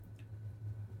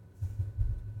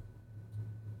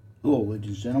Hello, ladies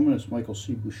and gentlemen. It's Michael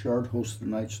C. Bouchard, host of the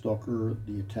Night Stalker,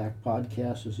 the Attack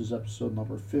podcast. This is episode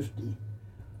number 50.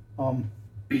 Um,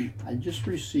 I just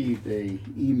received a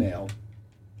email.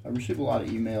 I received a lot of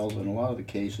emails, and a lot of the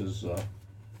cases, I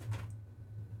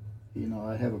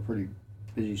have a pretty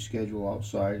busy schedule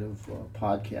outside of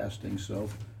podcasting. So,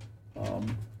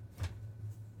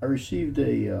 I received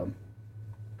an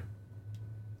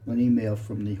email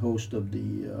from the host of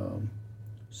the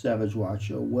Savage Watch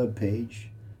webpage.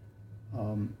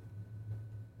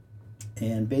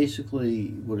 And basically,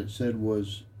 what it said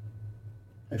was,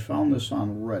 I found this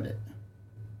on Reddit.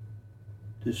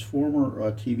 This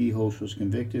former TV host was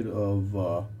convicted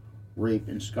of rape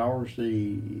and scours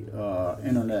the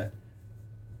internet,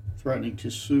 threatening to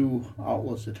sue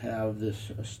outlets that have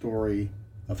this story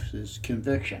of his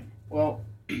conviction. Well,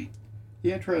 the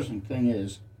interesting thing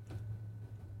is,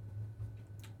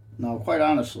 now, quite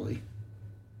honestly,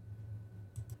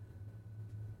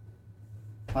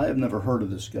 I have never heard of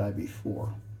this guy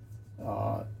before.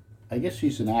 I guess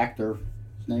he's an actor.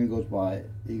 He goes by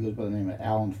the name of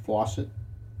Alan Fawcett.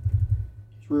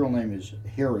 His real name is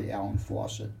Harry Alan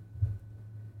Fawcett.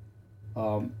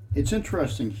 It's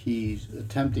interesting he's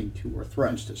attempting to or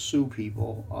threatens to sue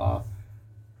people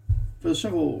for the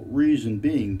simple reason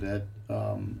being that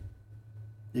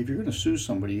if you're going to sue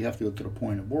somebody, you have to go to the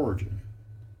point of origin.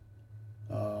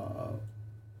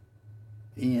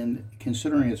 And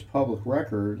considering it's public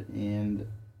record and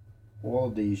all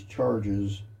of these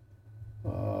charges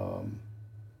are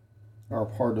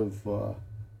part of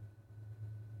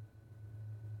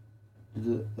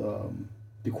the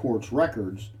court's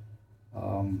records,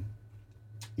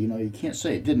 you can't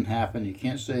say it didn't happen. You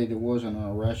can't say there wasn't an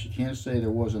arrest. You can't say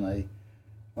there wasn't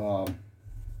a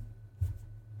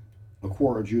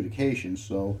court adjudication.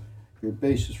 So your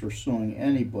basis for suing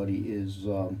anybody is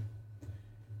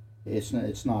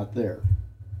it's not there.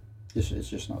 It's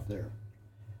just not there.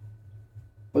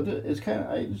 But it's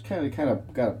I just kind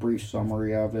of got a brief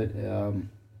summary of it. There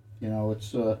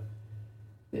was an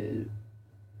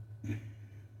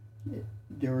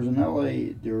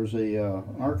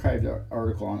archived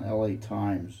article on L.A.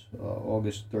 Times,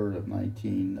 August 3rd of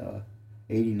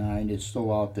 1989. It's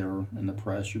still out there in the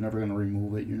press. You're never going to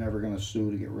remove it. You're never going to sue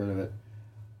to get rid of it.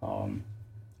 But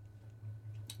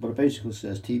it basically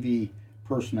says TV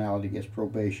personality gets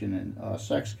probation in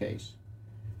sex case.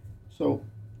 So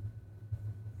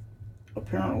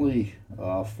apparently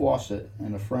Fawcett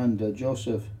and a friend,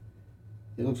 Joseph,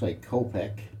 it looks like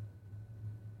Kopek,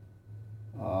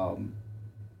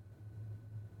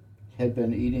 had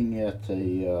been eating at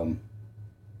a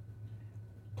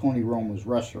Tony Roma's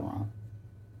restaurant.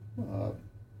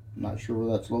 Not sure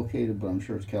where that's located, but I'm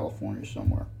sure it's California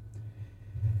somewhere.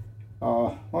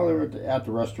 While they were at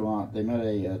the restaurant, they met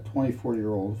a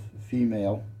 24-year-old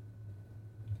female.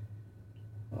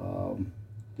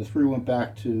 The three went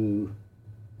back to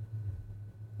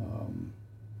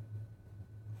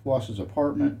Floss's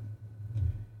apartment,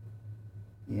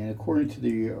 and according to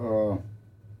the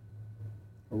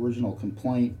original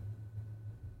complaint,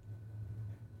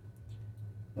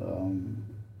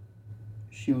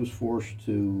 she was forced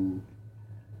to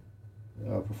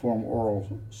perform oral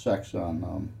sex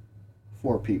on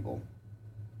 4 people.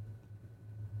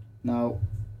 Now,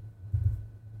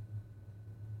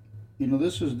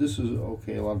 this is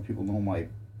okay. A lot of people know my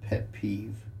pet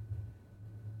peeve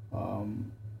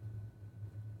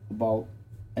about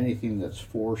anything that's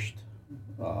forced.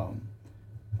 I'm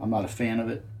not a fan of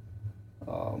it.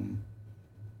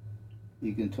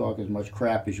 You can talk as much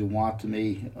crap as you want to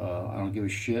me. I don't give a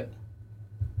shit.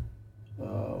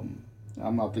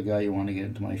 I'm not the guy you want to get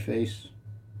into my face.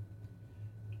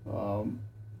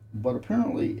 But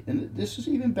apparently, and this is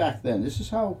even back then, this is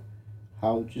how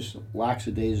just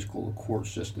lackadaisical the court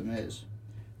system is.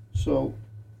 So,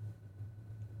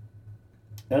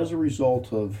 as a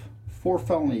result of 4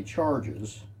 felony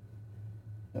charges,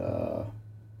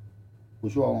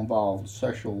 which all involved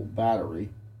sexual battery,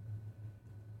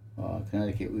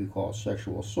 Connecticut we call it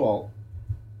sexual assault,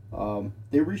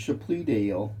 they reached a plea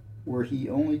deal where he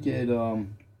only did, I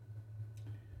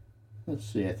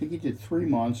think he did 3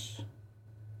 months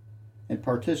and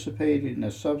participated in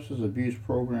a substance abuse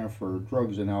program for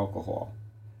drugs and alcohol.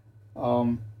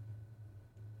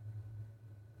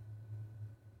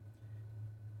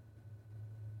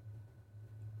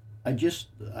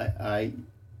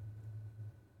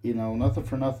 Nothing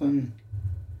for nothing.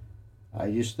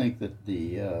 I just think that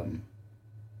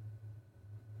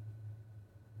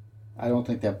I don't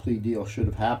think that plea deal should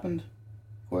have happened,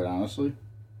 quite honestly.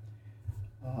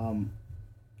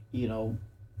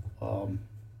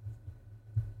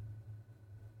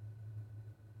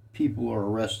 people are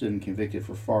arrested and convicted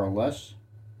for far less.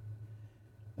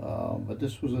 But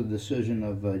this was a decision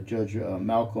of Judge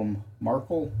Malcolm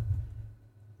Markle,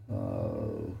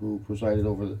 who presided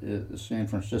over the San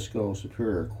Francisco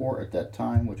Superior Court at that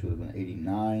time, which would have been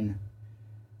 89.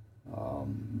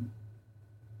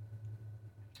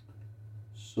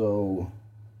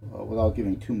 Without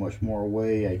giving too much more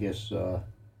away, I guess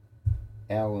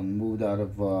Allen moved out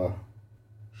of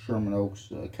Sherman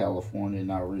Oaks, California,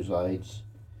 now resides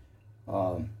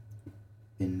in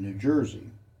New Jersey.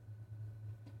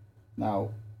 Now,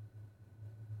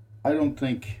 I don't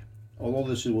think, although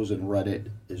this was in Reddit,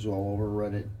 is all over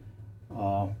Reddit,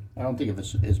 I don't think of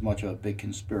it as much of a big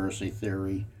conspiracy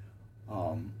theory.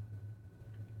 It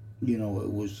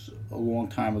was a long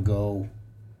time ago.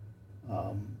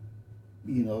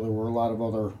 There were a lot of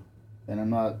other, and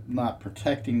I'm not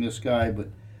protecting this guy, but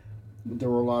there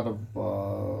were a lot of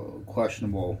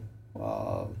questionable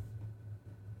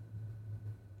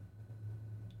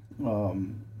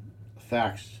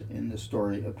facts in this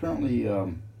story. Apparently,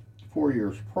 4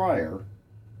 years prior,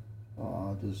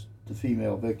 the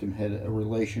female victim had a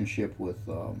relationship with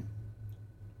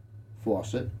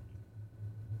Fawcett.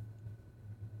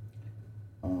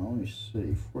 Let me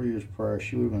see. 4 years prior,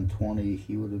 she would have been 20.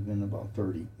 He would have been about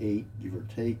 38, give or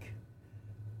take.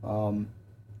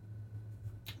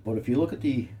 But if you look at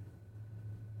the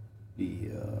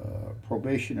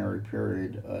probationary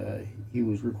period, he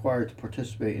was required to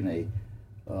participate in a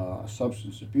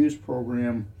substance abuse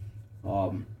program.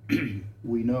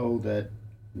 We know that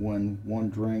when one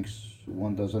drinks,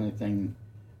 one does anything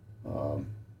that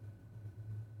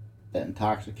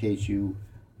intoxicates you,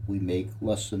 we make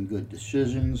less than good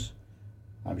decisions.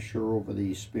 I'm sure over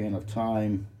the span of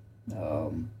time,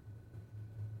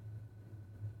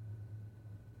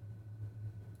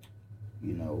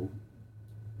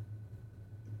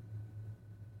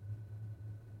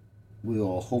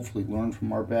 we'll hopefully learn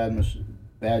from our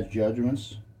bad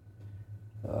judgments.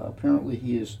 Apparently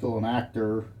he is still an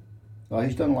actor.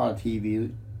 He's done a lot of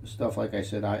TV stuff. Like I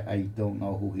said, I don't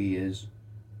know who he is,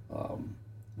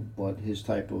 but his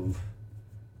type of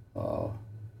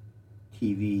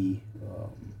TV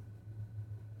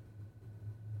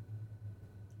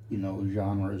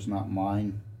genre is not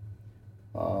mine.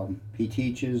 He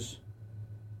teaches,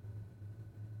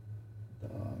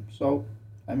 so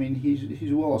I mean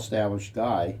he's a well-established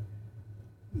guy,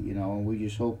 and we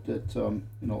just hope that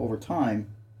over time,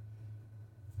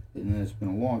 and it's been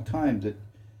a long time, that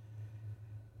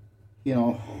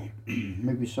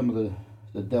maybe some of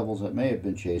the devils that may have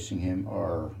been chasing him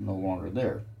are no longer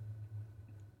there.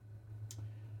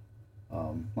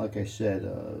 Like I said,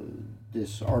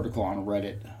 this article on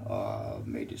Reddit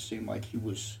made it seem like he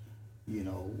was,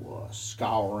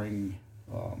 scouring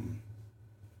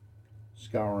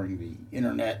the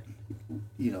internet,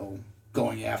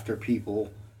 going after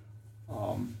people.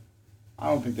 I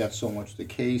don't think that's so much the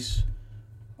case.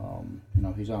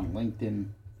 He's on LinkedIn.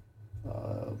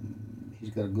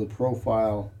 He's got a good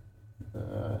profile.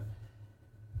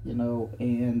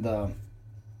 And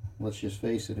let's just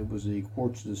face it, it was the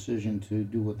court's decision to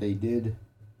do what they did.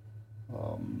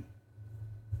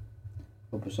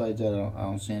 But besides that, I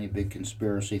don't see any big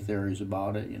conspiracy theories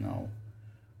about it,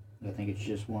 I think it's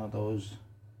just one of those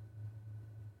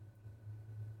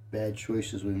bad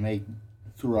choices we make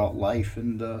throughout life,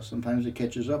 and sometimes it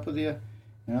catches up with you.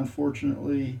 And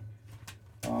unfortunately,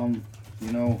 you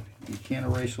can't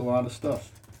erase a lot of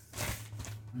stuff.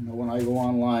 When I go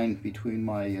online between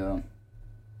my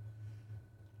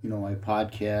my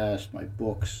podcast, my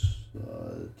books,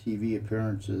 TV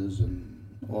appearances, and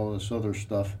all this other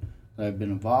stuff that I've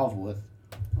been involved with,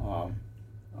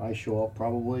 I show up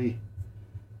probably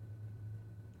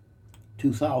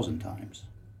 2,000 times.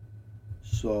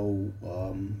 So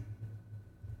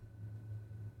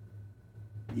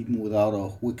even without a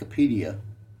Wikipedia,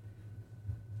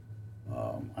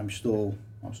 I'm still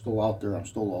out there. I'm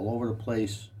still all over the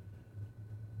place.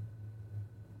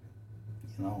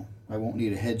 I won't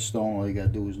need a headstone. All you got to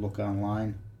do is look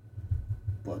online.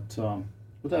 But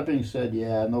with that being said,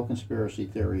 yeah, no conspiracy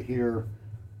theory here.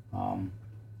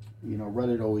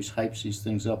 Reddit always hypes these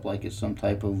things up like it's some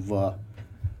type of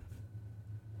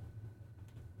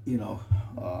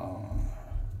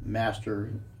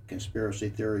master conspiracy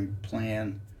theory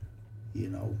plan.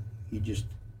 You just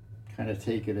kind of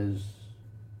take it as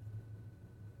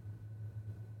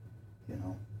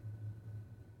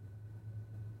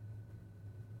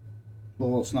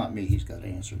well, it's not me he's got to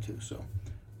answer to, so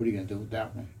what are you going to do with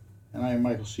that one? And I am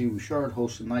Michael C. Bouchard,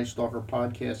 host of the Night Stalker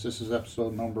podcast. This is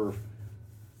episode number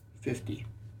 50.